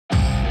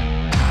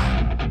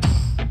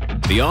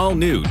The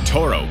all-new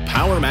Toro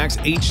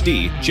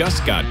PowerMaxHD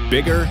just got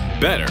bigger,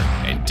 better,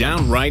 and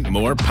downright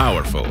more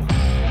powerful.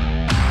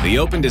 The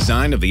open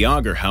design of the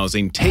auger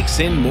housing takes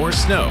in more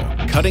snow,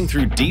 cutting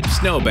through deep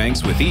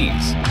snowbanks with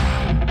ease.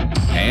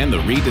 And the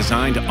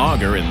redesigned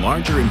auger and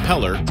larger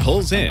impeller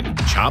pulls in,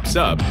 chops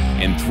up,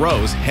 and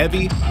throws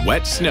heavy,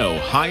 wet snow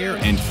higher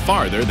and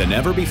farther than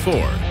ever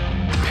before.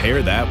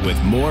 Pair that with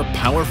more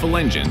powerful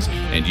engines,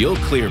 and you'll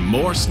clear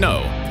more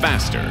snow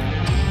faster.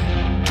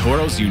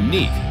 Toro's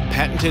unique,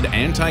 patented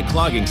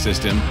anti-clogging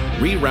system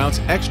reroutes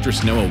extra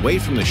snow away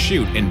from the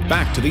chute and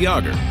back to the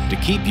auger to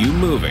keep you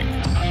moving.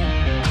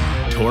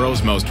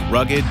 Toro's most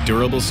rugged,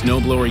 durable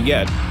snowblower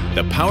yet,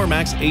 the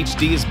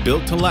PowerMaxHD is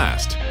built to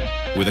last,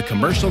 with a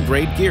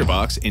commercial-grade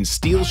gearbox and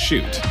steel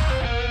chute.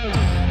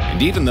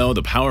 And even though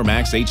the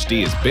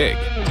PowerMaxHD is big,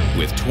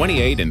 with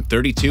 28 and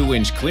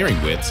 32-inch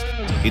clearing widths,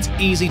 it's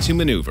easy to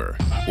maneuver.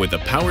 With the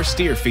power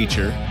steer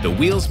feature, the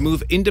wheels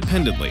move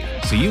independently,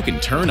 so you can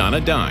turn on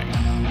a dime.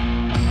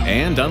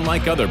 And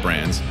unlike other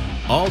brands,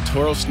 all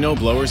Toro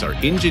snowblowers are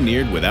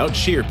engineered without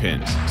shear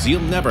pins, so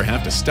you'll never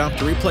have to stop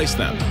to replace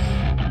them.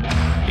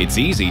 It's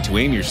easy to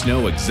aim your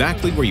snow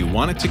exactly where you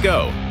want it to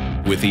go,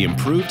 with the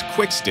improved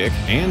quick stick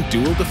and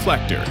dual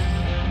deflector.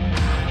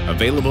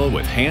 Available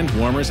with hand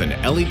warmers and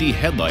LED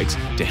headlights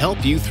to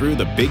help you through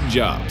the big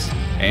jobs.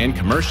 And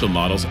commercial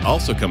models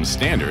also come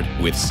standard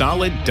with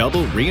solid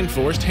double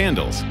reinforced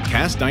handles,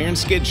 cast iron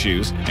skid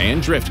shoes,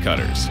 and drift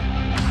cutters.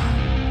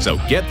 So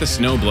get the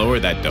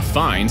snowblower that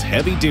defines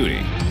heavy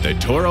duty, the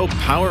Toro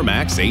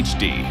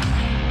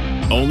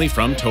PowerMaxHD. Only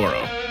from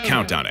Toro.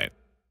 Count on it.